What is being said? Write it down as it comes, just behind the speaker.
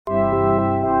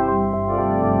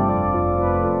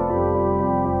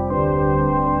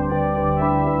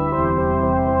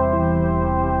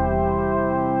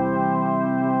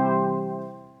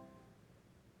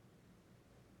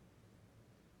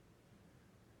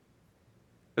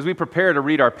As we prepare to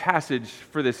read our passage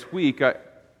for this week, I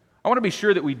want to be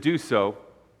sure that we do so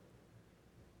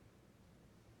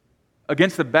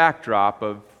against the backdrop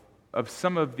of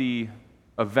some of the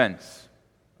events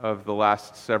of the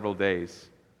last several days.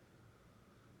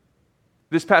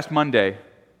 This past Monday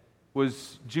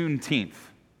was Juneteenth.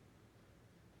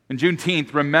 And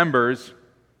Juneteenth remembers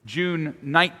June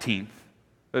 19th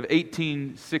of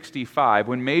 1865,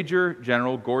 when Major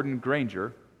General Gordon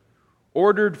Granger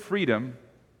ordered freedom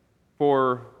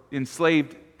for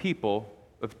enslaved people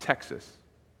of Texas.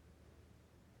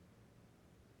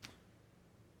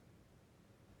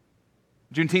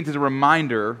 Juneteenth is a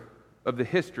reminder of the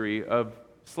history of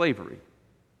slavery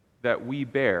that we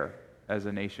bear as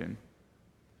a nation.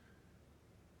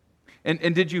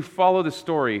 And did you follow the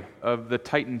story of the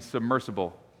Titan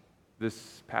submersible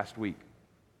this past week?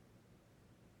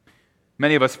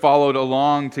 Many of us followed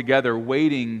along together,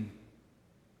 waiting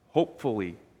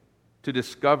hopefully to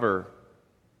discover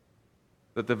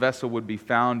that the vessel would be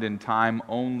found in time,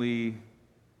 only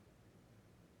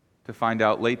to find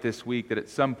out late this week that at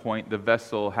some point the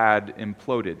vessel had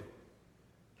imploded,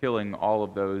 killing all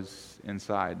of those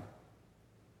inside.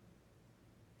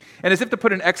 And as if to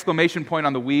put an exclamation point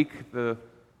on the week, the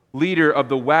leader of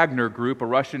the Wagner Group, a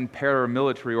Russian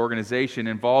paramilitary organization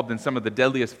involved in some of the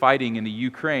deadliest fighting in the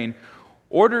Ukraine,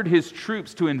 ordered his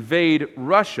troops to invade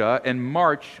Russia and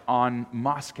march on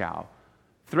Moscow,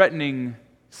 threatening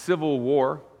civil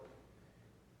war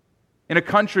in a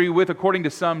country with, according to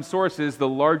some sources, the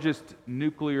largest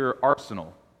nuclear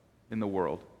arsenal in the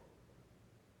world.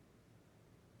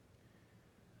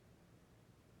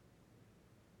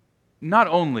 Not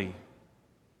only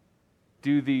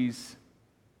do these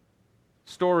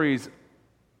stories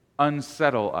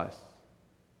unsettle us,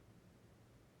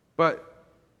 but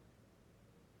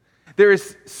there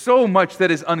is so much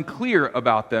that is unclear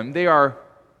about them. They are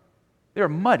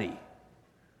muddy.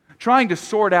 Trying to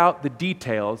sort out the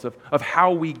details of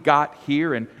how we got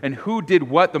here and who did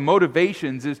what, the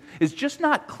motivations, is just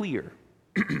not clear.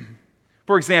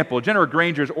 For example, General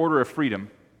Granger's Order of Freedom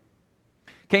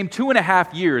came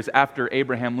 2.5 years after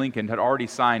Abraham Lincoln had already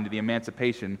signed the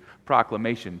Emancipation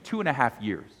Proclamation. 2.5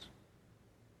 years.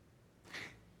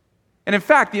 And in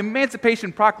fact, the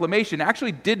Emancipation Proclamation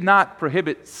actually did not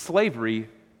prohibit slavery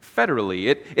federally.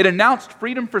 It announced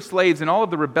freedom for slaves in all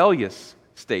of the rebellious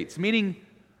states, meaning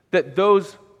that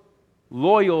those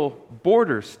loyal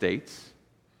border states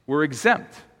were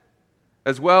exempt,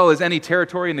 as well as any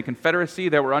territory in the Confederacy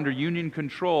that were under Union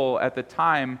control at the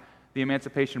time the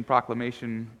Emancipation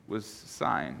Proclamation was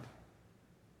signed.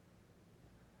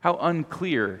 How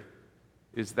unclear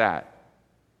is that?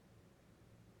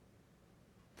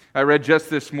 I read just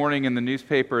this morning in the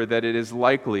newspaper that it is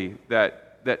likely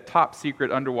that top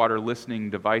secret underwater listening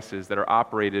devices that are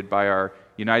operated by our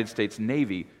United States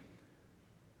Navy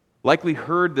likely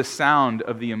heard the sound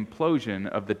of the implosion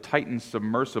of the Titan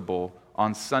submersible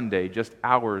on Sunday, just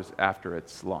hours after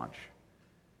its launch.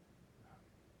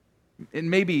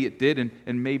 And maybe it did,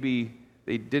 and maybe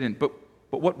they didn't. But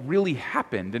what really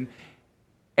happened,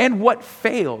 and what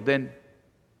failed, and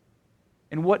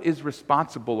what is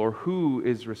responsible, or who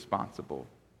is responsible?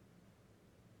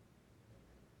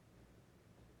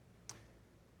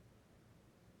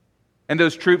 And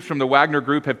those troops from the Wagner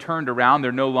Group have turned around.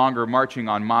 They're no longer marching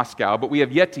on Moscow. But we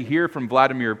have yet to hear from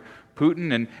Vladimir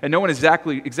Putin, and no one is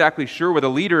exactly sure where the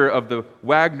leader of the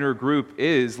Wagner Group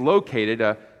is located.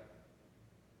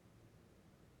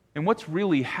 And what's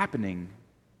really happening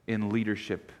in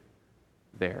leadership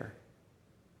there?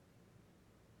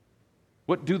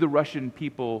 What do the Russian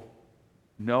people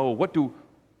know? What do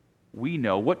we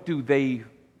know? What do they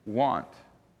want?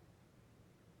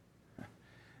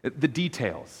 The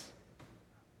details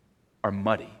are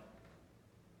muddy.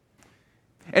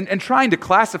 And trying to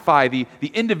classify the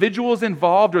individuals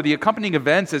involved or the accompanying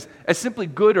events as simply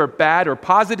good or bad or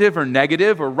positive or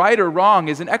negative or right or wrong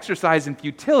is an exercise in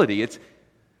futility. It's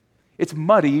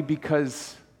muddy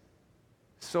because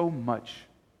so much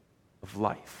of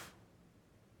life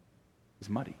is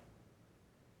muddy.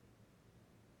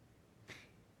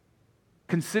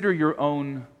 Consider your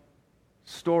own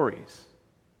stories.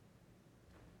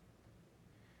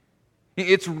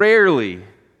 It's rarely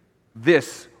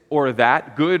this or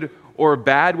that, good or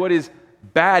bad. What is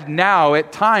bad now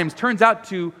at times turns out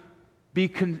to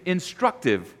be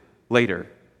instructive later.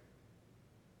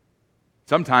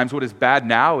 Sometimes what is bad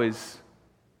now is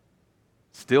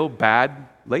still bad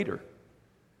later.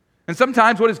 And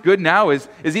sometimes what is good now is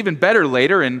even better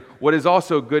later, and what is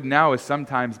also good now is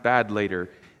sometimes bad later.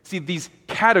 See, these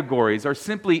categories are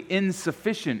simply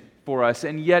insufficient for us,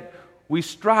 and yet we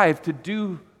strive to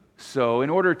do so in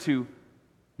order to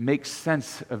make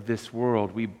sense of this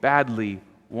world. We badly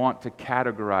want to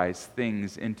categorize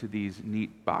things into these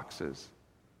neat boxes.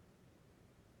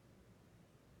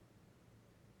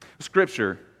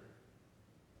 Scripture,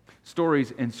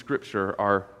 stories in Scripture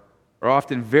are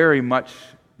often very much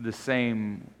the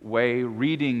same way.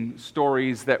 Reading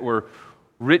stories that were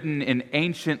written in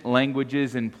ancient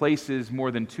languages in places more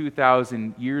than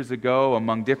 2,000 years ago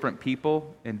among different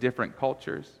people in different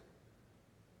cultures.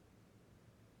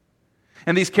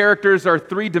 And these characters are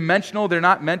three-dimensional. They're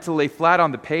not meant to lay flat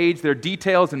on the page. Their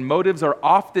details and motives are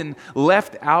often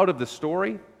left out of the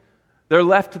story. They're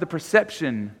left to the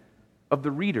perception of the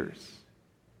readers.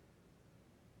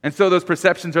 And so those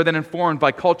perceptions are then informed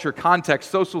by culture,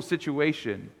 context, social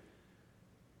situation.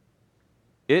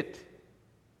 It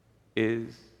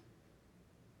is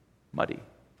muddy.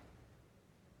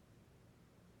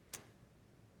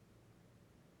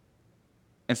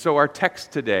 And so our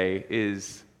text today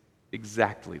is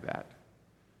exactly that.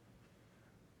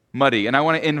 Muddy. And I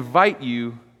want to invite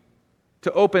you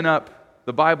to open up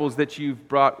the Bibles that you've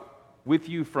brought with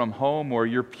you from home or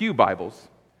your pew Bibles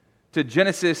to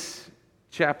Genesis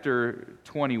chapter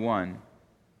 21.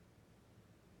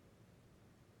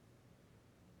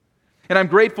 And I'm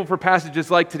grateful for passages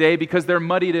like today because their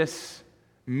muddiness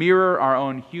mirror our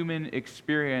own human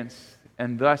experience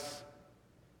and thus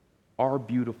are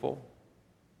beautiful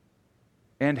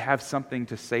and have something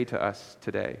to say to us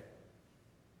today.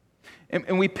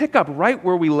 And we pick up right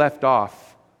where we left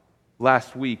off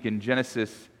last week in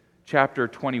Genesis chapter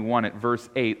 21 at verse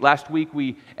 8. Last week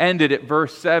we ended at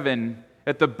verse 7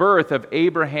 at the birth of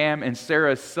Abraham and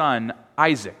Sarah's son,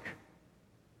 Isaac.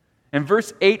 In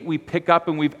verse 8 we pick up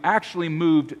and we've actually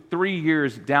moved 3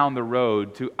 years down the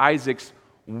road to Isaac's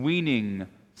weaning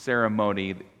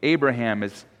ceremony. Abraham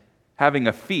is having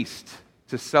a feast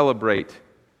to celebrate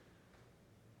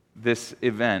this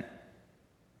event.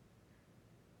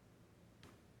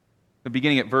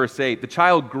 Beginning at verse 8, the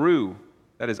child grew,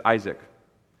 that is Isaac.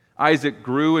 Isaac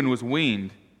grew and was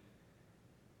weaned.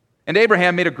 And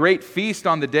Abraham made a great feast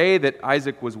on the day that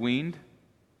Isaac was weaned.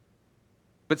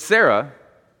 But Sarah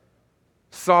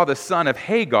saw the son of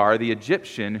Hagar, the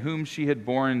Egyptian, whom she had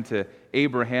borne to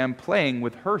Abraham, playing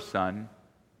with her son,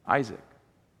 Isaac.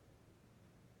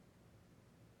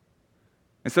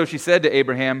 And so she said to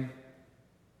Abraham,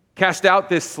 "Cast out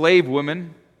this slave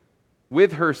woman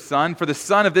with her son, for the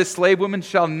son of this slave woman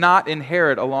shall not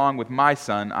inherit along with my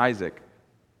son Isaac."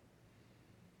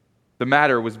 The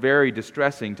matter was very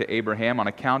distressing to Abraham on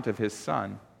account of his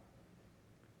son.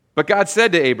 But God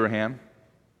said to Abraham,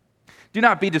 "Do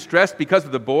not be distressed because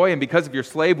of the boy and because of your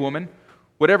slave woman.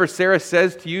 Whatever Sarah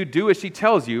says to you, do as she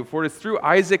tells you, for it is through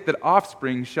Isaac that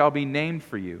offspring shall be named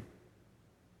for you.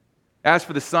 As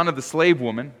for the son of the slave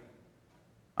woman,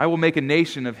 I will make a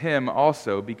nation of him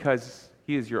also, because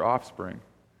he is your offspring."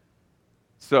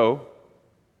 So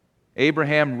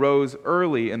Abraham rose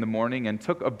early in the morning and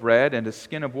took a bread and a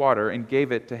skin of water and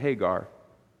gave it to Hagar,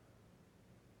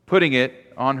 putting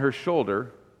it on her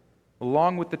shoulder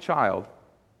along with the child,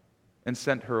 and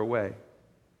sent her away.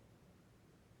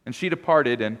 And she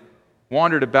departed and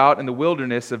wandered about in the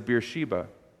wilderness of Beersheba.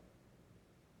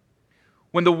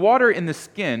 When the water in the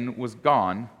skin was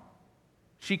gone,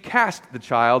 she cast the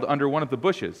child under one of the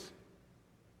bushes.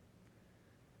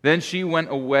 Then she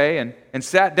went away and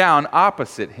sat down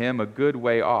opposite him a good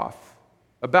way off,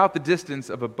 about the distance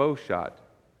of a bow shot.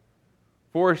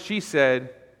 For she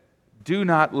said, "Do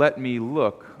not let me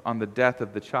look on the death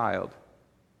of the child."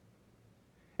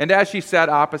 And as she sat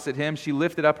opposite him, she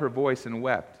lifted up her voice and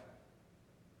wept.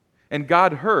 And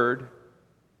God heard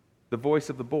the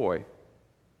voice of the boy.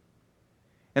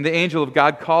 And the angel of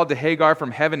God called to Hagar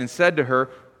from heaven and said to her,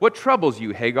 "What troubles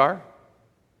you, Hagar?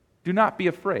 Do not be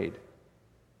afraid,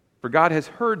 for God has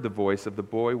heard the voice of the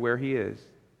boy where he is.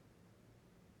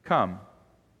 Come,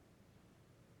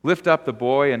 lift up the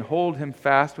boy and hold him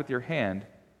fast with your hand,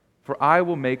 for I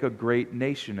will make a great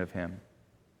nation of him."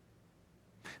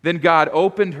 Then God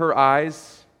opened her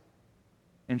eyes,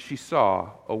 and she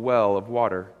saw a well of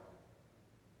water.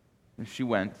 And she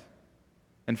went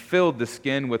and filled the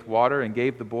skin with water and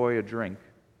gave the boy a drink.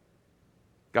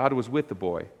 God was with the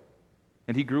boy,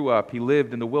 and he grew up. He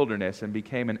lived in the wilderness and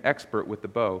became an expert with the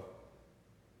bow.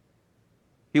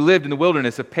 He lived in the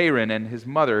wilderness of Paran, and his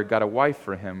mother got a wife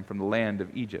for him from the land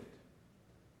of Egypt.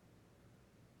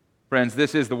 Friends,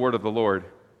 this is the word of the Lord.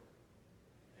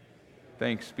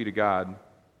 Thanks be to God.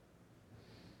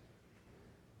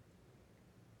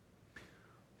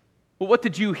 Well, what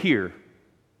did you hear?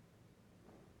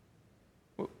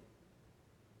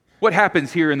 What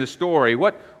happens here in the story?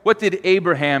 What did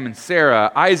Abraham and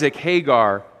Sarah, Isaac,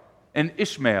 Hagar, and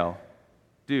Ishmael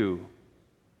do?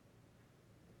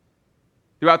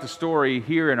 Throughout the story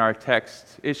here in our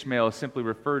text, Ishmael is simply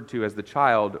referred to as the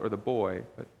child or the boy.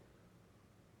 But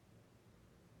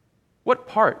what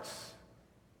parts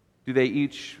do they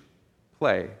each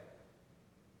play?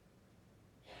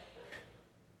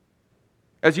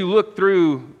 As you look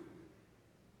through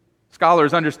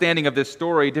scholars' understanding of this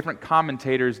story, different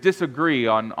commentators disagree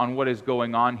on what is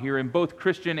going on here in both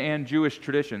Christian and Jewish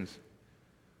traditions.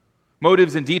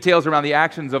 Motives and details around the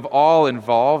actions of all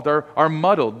involved are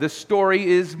muddled. This story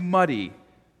is muddy,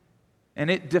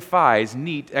 and it defies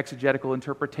neat exegetical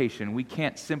interpretation. We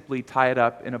can't simply tie it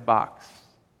up in a box.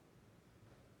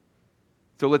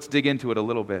 So let's dig into it a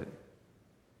little bit.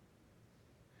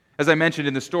 As I mentioned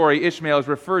in the story, Ishmael is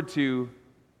referred to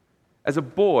as a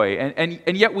boy,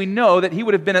 and yet we know that he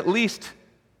would have been at least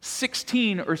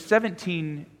 16 or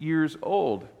 17 years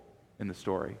old in the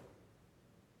story.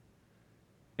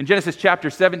 In Genesis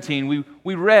chapter 17,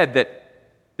 we read that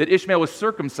Ishmael was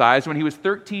circumcised when he was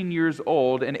 13 years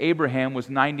old and Abraham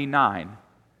was 99.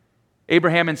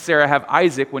 Abraham and Sarah have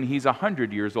Isaac when he's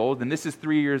 100 years old, and this is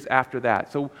 3 years after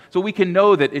that. So we can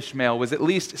know that Ishmael was at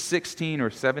least 16 or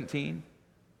 17.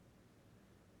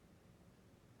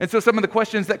 And so some of the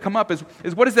questions that come up is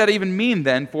what does that even mean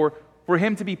then for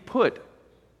him to be put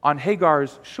on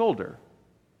Hagar's shoulder?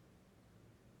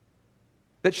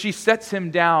 That she sets him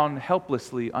down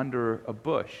helplessly under a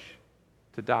bush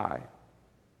to die.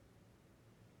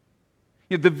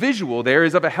 The visual there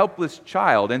is of a helpless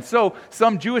child. And so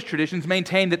some Jewish traditions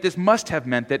maintain that this must have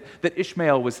meant that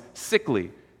Ishmael was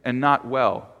sickly and not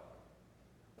well.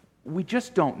 We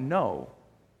just don't know.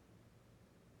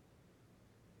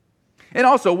 And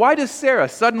also, why does Sarah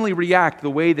suddenly react the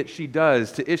way that she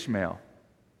does to Ishmael?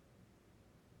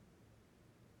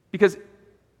 Because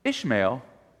Ishmael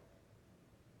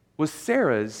was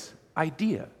Sarah's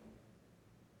idea.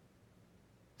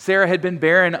 Sarah had been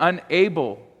barren,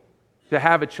 unable to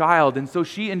have a child, and so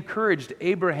she encouraged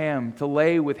Abraham to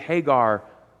lay with Hagar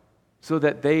so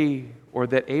that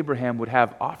that Abraham would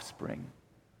have offspring.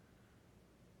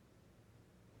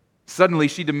 Suddenly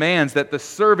she demands that the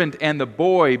servant and the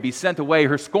boy be sent away.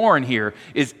 Her scorn here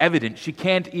is evident. She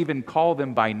can't even call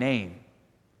them by name.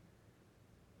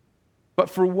 But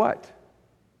for what?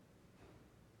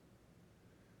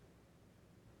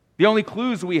 The only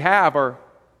clues we have are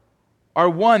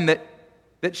one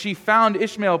that she found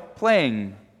Ishmael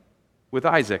playing with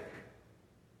Isaac.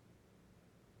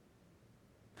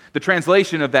 The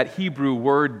translation of that Hebrew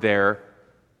word there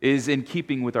is in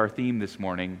keeping with our theme this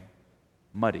morning,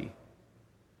 muddy.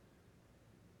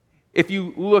 If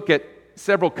you look at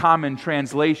several common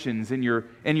translations in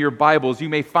your Bibles, you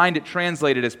may find it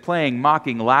translated as playing,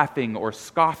 mocking, laughing, or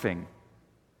scoffing.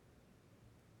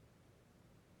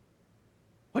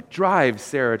 What drives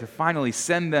Sarah to finally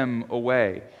send them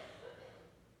away?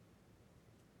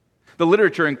 The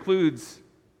literature includes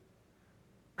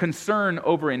concern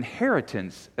over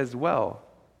inheritance as well.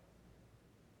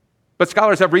 But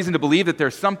scholars have reason to believe that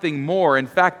there's something more. In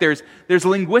fact, there's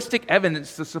linguistic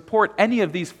evidence to support any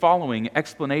of these following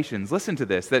explanations. Listen to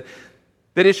this, that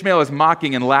Ishmael is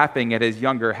mocking and laughing at his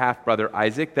younger half-brother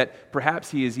Isaac, that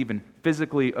perhaps he is even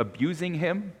physically abusing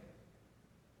him.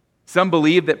 Some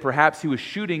believe that perhaps he was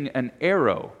shooting an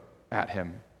arrow at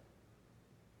him,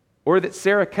 or that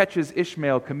Sarah catches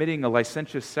Ishmael committing a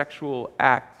licentious sexual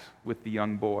act with the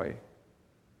young boy.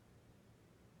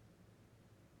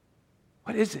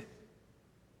 What is it?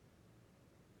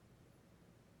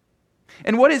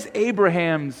 And what is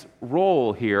Abraham's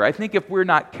role here? I think if we're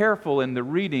not careful in the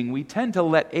reading, we tend to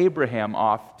let Abraham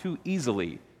off too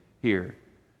easily here.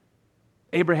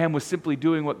 Abraham was simply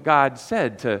doing what God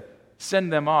said, to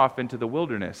send them off into the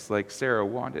wilderness like Sarah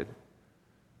wanted.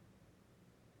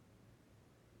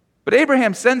 But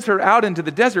Abraham sends her out into the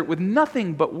desert with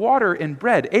nothing but water and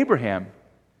bread. Abraham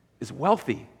is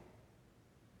wealthy.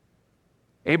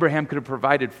 Abraham could have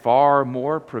provided far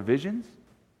more provisions.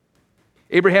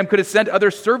 Abraham could have sent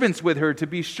other servants with her to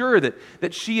be sure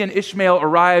that she and Ishmael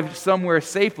arrived somewhere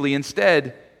safely.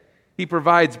 Instead, he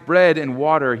provides bread and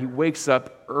water. He wakes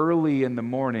up early in the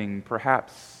morning,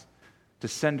 perhaps to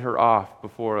send her off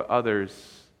before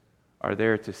others are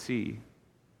there to see.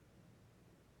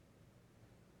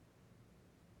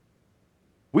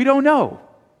 We don't know.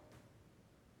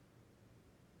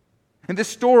 And this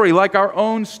story, like our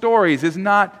own stories, is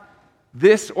not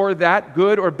this or that,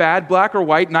 good or bad, black or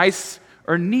white, nice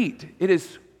or neat. It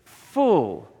is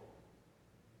full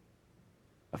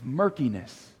of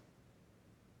murkiness.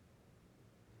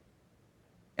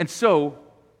 And so,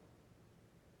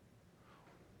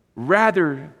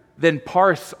 rather than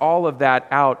parse all of that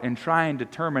out and try and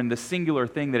determine the singular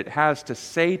thing that it has to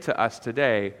say to us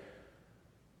today,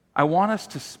 I want us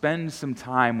to spend some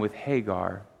time with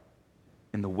Hagar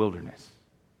in the wilderness.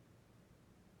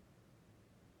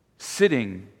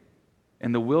 Sitting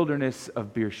in the wilderness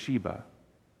of Beersheba.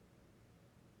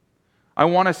 I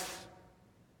want us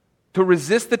to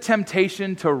resist the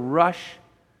temptation to rush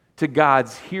to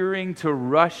God's hearing, to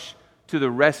rush to the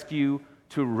rescue,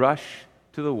 to rush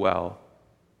to the well.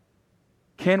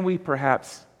 Can we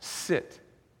perhaps sit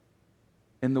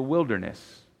in the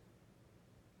wilderness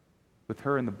with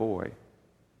her and the boy?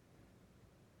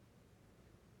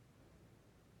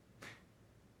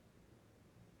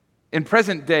 In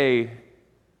present day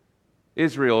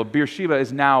Israel, Beersheba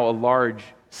is now a large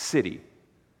city.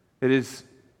 It is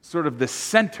sort of the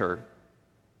center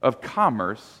of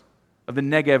commerce of the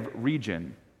Negev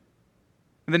region.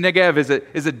 And the Negev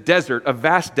is a desert, a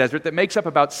vast desert that makes up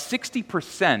about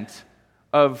 60%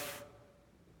 of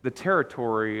the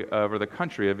territory or the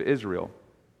country of Israel.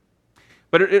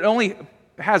 But it only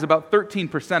has about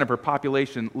 13% of her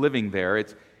population living there.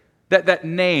 It's that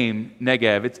name,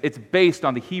 Negev, it's based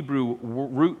on the Hebrew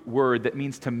root word that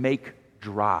means to make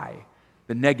dry.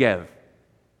 The Negev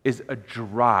is a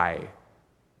dry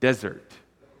desert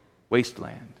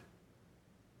wasteland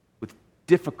with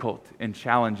difficult and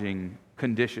challenging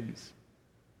conditions.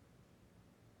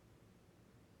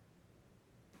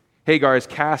 Hagar is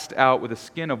cast out with a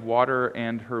skin of water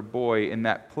and her boy in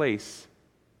that place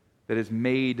that is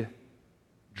made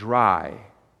dry.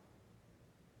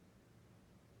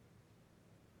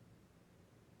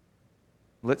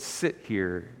 Let's sit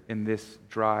here in this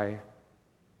dry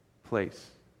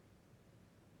place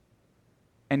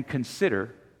and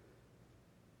consider,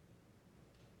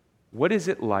 what is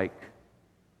it like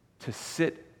to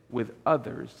sit with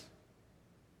others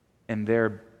in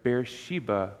their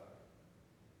Beersheba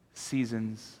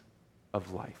seasons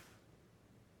of life?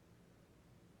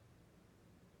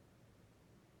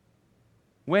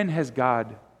 When has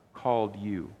God called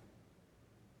you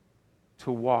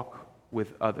to walk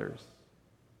with others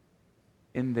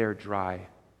in their dry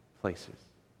places?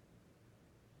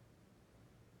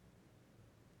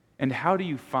 And how do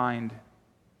you find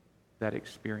that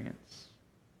experience?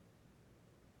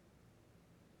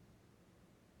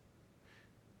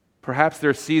 Perhaps there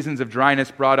are seasons of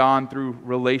dryness brought on through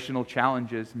relational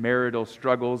challenges, marital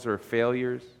struggles, or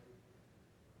failures.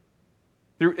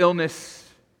 Through illness,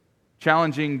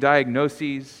 challenging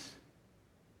diagnoses,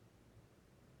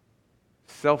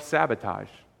 self-sabotage,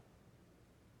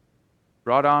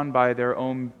 brought on by their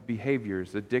own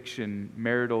behaviors, addiction,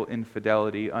 marital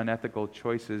infidelity, unethical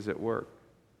choices at work.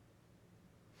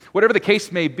 Whatever the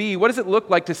case may be, what does it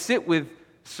look like to sit with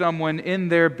someone in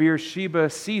their Beersheba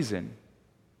season?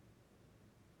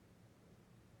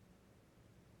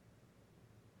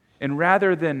 And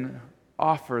rather than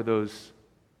offer those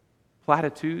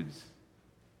platitudes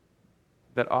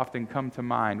that often come to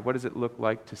mind, what does it look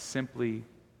like to simply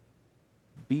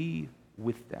be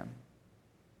with them?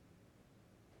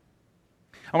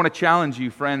 I want to challenge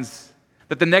you, friends,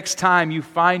 that the next time you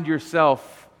find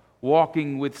yourself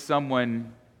walking with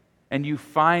someone and you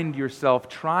find yourself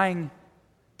trying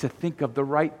to think of the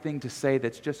right thing to say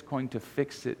that's just going to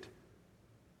fix it,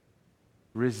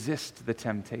 resist the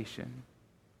temptation.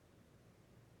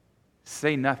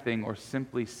 Say nothing, or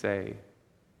simply say,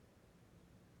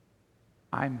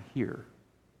 I'm here.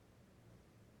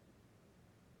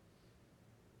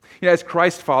 You know, as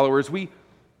Christ followers, we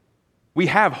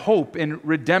have hope in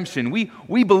redemption.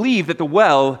 We believe that the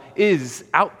well is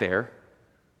out there.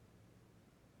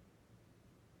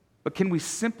 But can we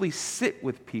simply sit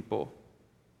with people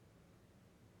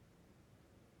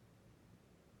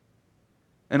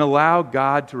and allow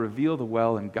God to reveal the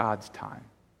well in God's time?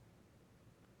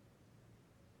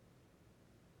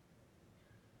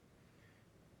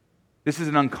 This is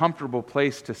an uncomfortable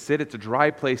place to sit. It's a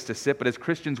dry place to sit. But as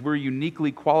Christians, we're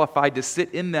uniquely qualified to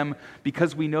sit in them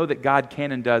because we know that God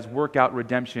can and does work out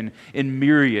redemption in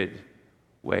myriad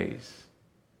ways.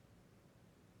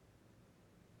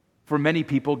 For many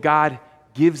people, God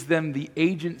gives them the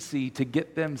agency to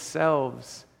get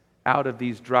themselves out of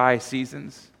these dry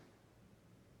seasons.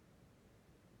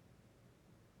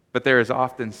 But there is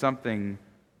often something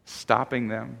stopping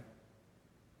them.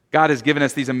 God has given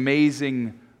us these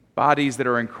amazing bodies that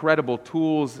are incredible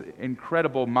tools,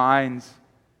 incredible minds.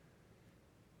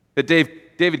 That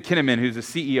David Kinnaman, who's the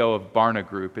CEO of Barna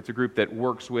Group, it's a group that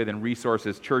works with and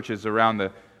resources churches around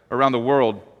the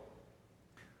world,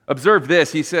 observed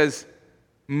this. He says,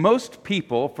 most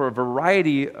people, for a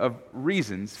variety of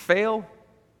reasons, fail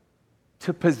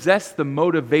to possess the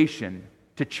motivation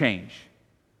to change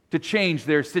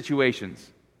their situations.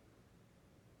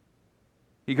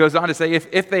 He goes on to say,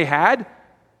 if they had,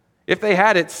 If they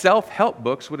had it, self-help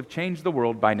books would have changed the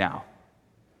world by now.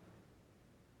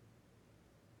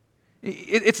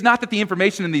 It's not that the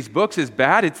information in these books is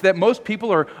bad, it's that most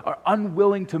people are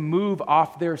unwilling to move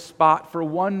off their spot for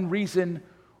one reason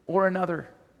or another.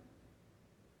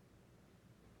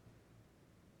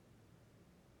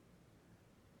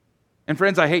 And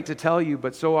friends, I hate to tell you,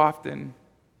 but so often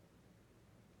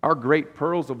our great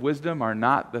pearls of wisdom are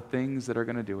not the things that are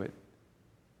going to do it.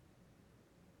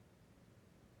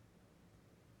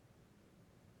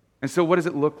 And so what does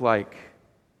it look like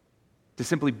to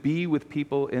simply be with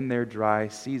people in their dry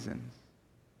seasons?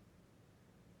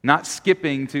 Not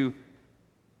skipping to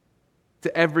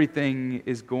everything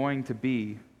is going to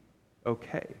be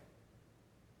okay.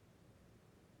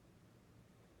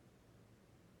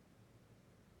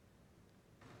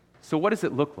 So what does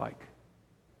it look like?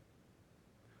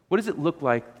 What does it look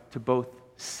like to both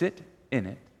sit in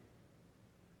it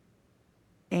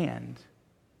and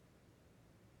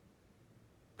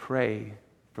pray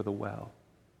for the well?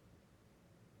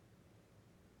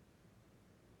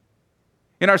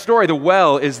 In our story, the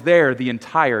well is there the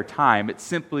entire time. It's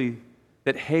simply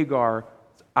that Hagar's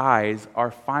eyes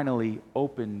are finally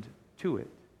opened to it.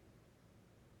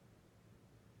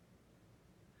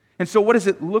 And so what does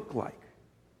it look like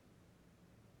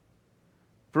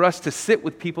for us to sit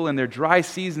with people in their dry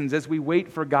seasons as we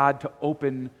wait for God to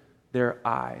open their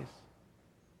eyes?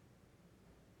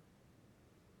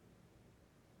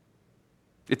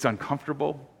 It's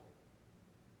uncomfortable.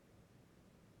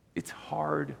 It's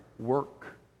hard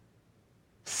work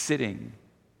sitting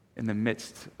in the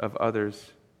midst of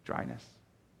others' dryness.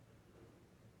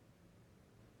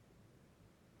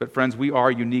 But friends, we are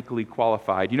uniquely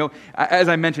qualified. You know, as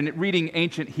I mentioned, reading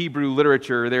ancient Hebrew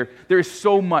literature, there is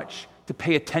so much to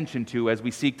pay attention to as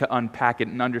we seek to unpack it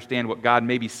and understand what God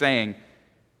may be saying.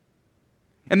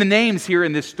 And the names here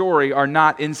in this story are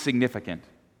not insignificant.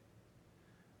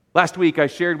 Last week, I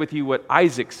shared with you what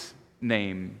Isaac's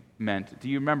name meant. Do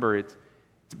you remember? It's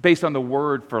based on the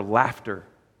word for laughter.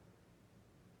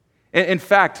 In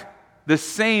fact, the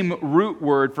same root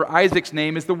word for Isaac's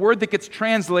name is the word that gets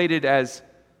translated as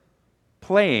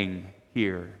playing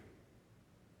here.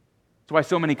 That's why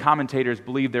so many commentators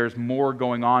believe there's more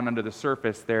going on under the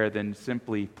surface there than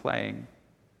simply playing.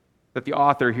 That the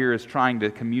author here is trying to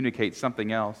communicate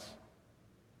something else.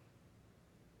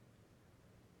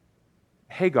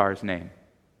 Hagar's name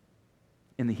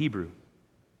in the Hebrew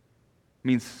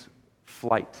means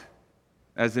flight,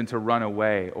 as in to run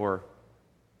away or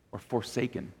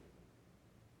forsaken.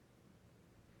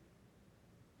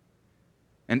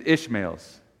 And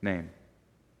Ishmael's name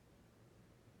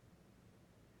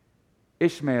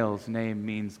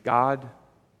means God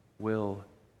will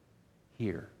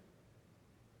hear.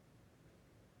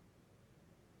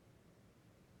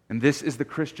 And this is the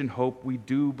Christian hope we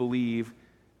do believe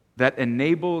that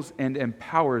enables and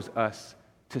empowers us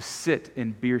to sit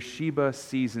in Beersheba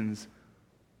seasons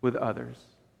with others,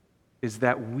 is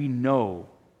that we know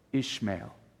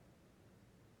Ishmael.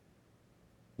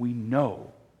 We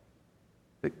know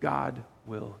that God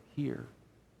will hear.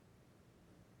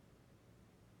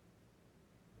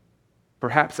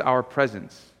 Perhaps our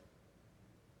presence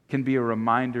can be a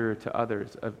reminder to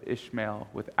others of Ishmael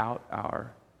without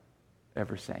our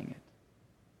ever saying it.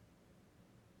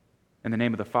 In the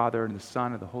name of the Father, and the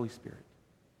Son, and the Holy Spirit.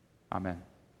 Amen.